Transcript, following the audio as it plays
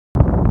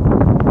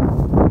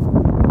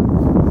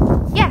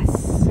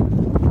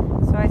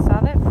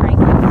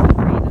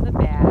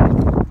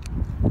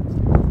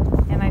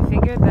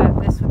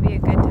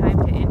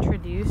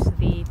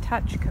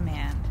touch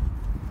command.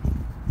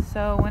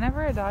 So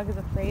whenever a dog is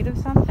afraid of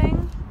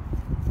something,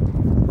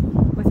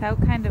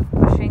 without kind of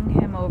pushing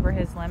him over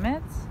his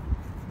limits,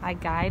 I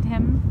guide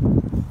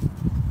him,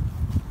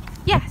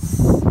 yes,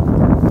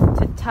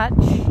 to touch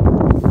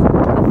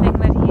the thing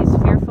that he's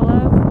fearful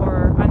of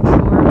or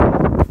unsure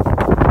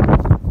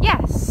of.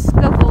 Yes,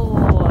 good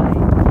boy,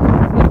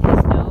 with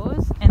his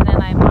nose, and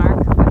then I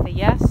mark with a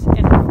yes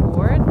and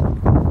reward.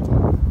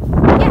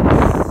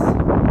 Yes,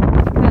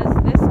 because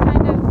this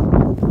kind of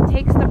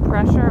takes the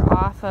pressure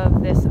off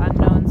of this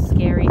unknown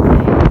scary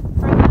thing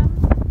for them.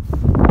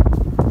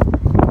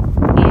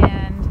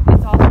 And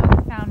it's also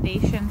the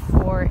foundation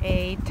for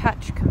a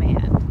touch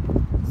command.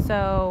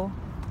 So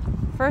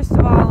first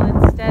of all,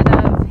 instead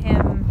of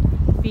him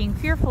being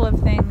fearful of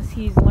things,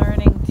 he's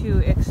learning to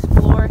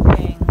explore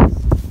things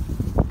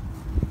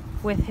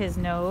with his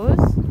nose.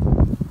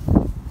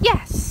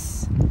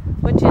 Yes!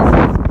 Which is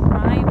his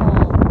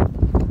primal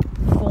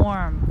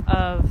form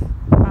of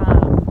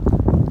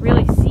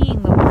really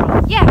seeing the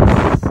world.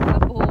 Yes!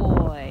 Good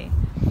boy.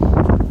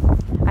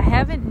 I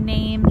haven't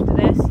named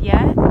this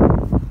yet,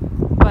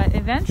 but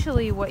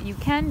eventually what you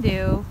can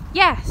do,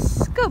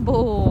 yes! Good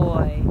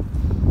boy.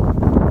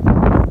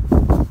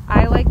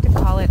 I like to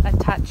call it a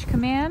touch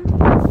command.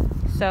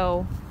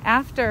 So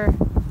after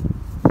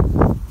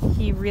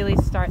he really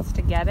starts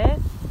to get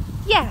it,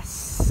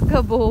 yes,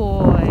 good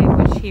boy,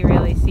 which he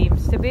really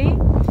seems to be.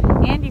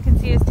 And you can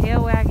see his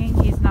tail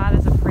wagging. He's not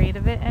as afraid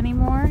of it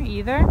anymore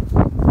either.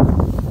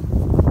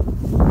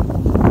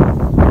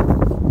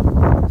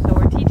 So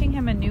we're teaching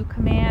him a new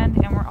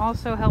command, and we're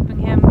also helping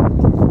him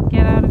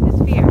get out of his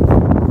fear.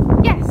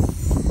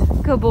 Yes,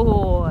 good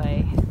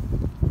boy.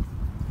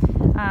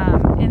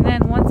 And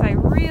then once I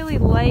really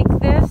like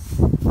this,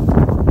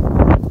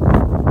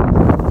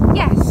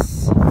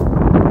 yes,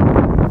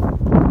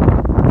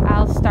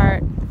 I'll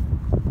start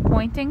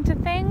pointing to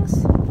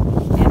things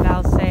and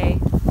I'll say,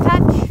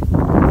 touch,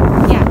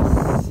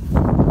 yes.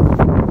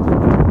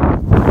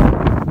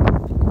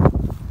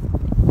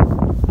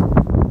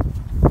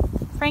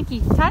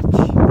 Frankie, touch,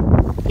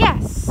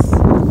 yes.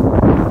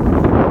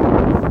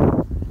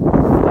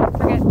 Don't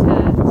forget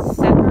to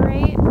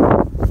separate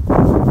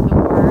the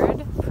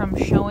word from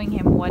showing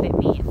him what it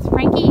means.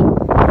 Frankie,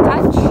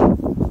 touch.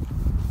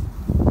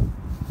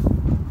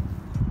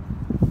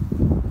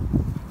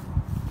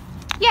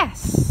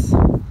 Yes.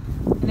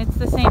 And it's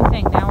the same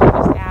thing. Now we're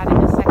just adding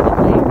a second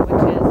layer,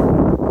 which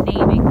is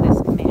naming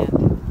this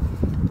command.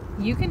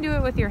 You can do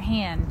it with your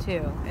hand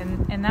too.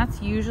 And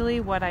that's usually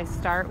what I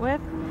start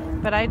with.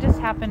 But I just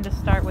happen to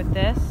start with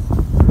this.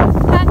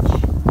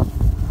 Touch.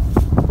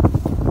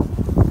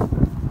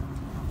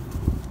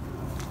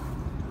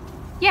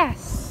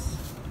 Yes.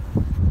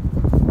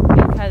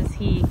 Because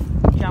he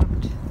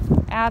jumped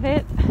at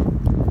it.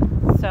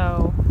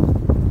 So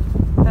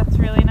that's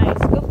really nice.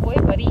 Good boy,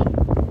 buddy.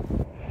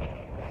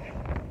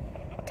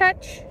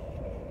 Touch.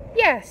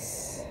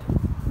 Yes.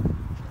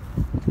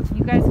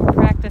 You guys can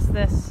practice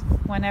this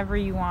whenever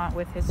you want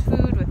with his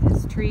food, with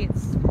his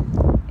treats,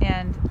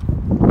 and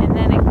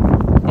then it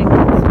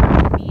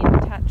can mean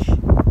touch.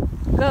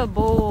 Good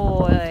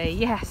boy.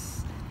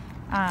 Yes.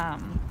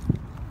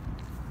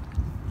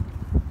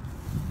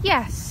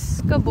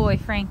 Yes. Good boy,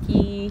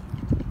 Frankie.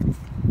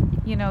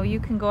 You know, you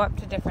can go up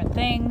to different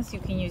things. You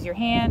can use your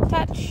hand.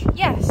 Touch.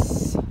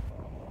 Yes.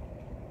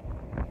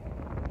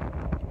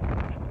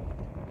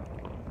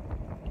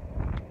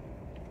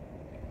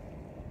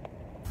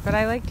 But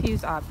I like to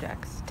use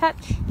objects.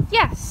 Touch.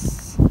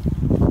 Yes.